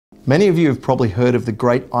Many of you have probably heard of the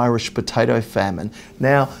Great Irish Potato Famine.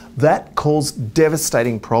 Now, that caused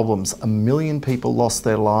devastating problems. 1 million people lost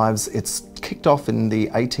their lives. It's kicked off in the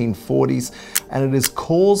 1840s, and it is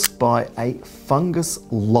caused by a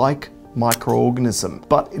fungus-like microorganism,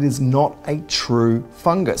 but it is not a true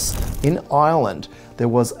fungus. In Ireland, there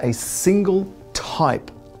was a single type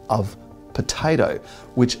of potato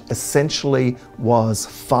which essentially was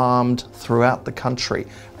farmed throughout the country,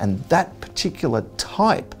 and that particular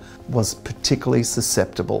type was particularly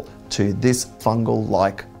susceptible to this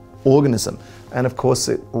fungal-like organism, and of course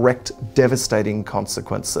it wreaked devastating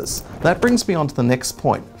consequences. That brings me on to the next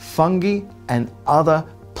point. Fungi and other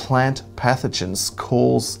plant pathogens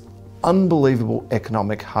cause unbelievable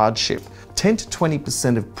economic hardship. 10 to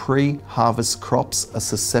 20% of pre-harvest crops are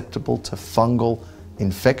susceptible to fungal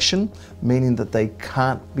infection, meaning that they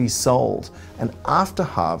can't be sold. And after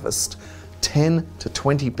harvest, 10 to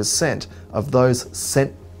 20% of those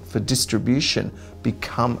sent for distribution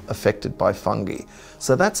become affected by fungi.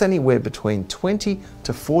 So that's anywhere between 20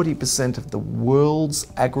 to 40% of the world's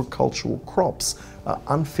agricultural crops are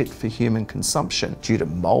unfit for human consumption due to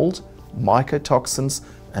mold, mycotoxins,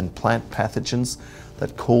 and plant pathogens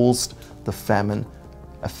that caused the famine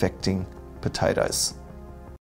affecting potatoes.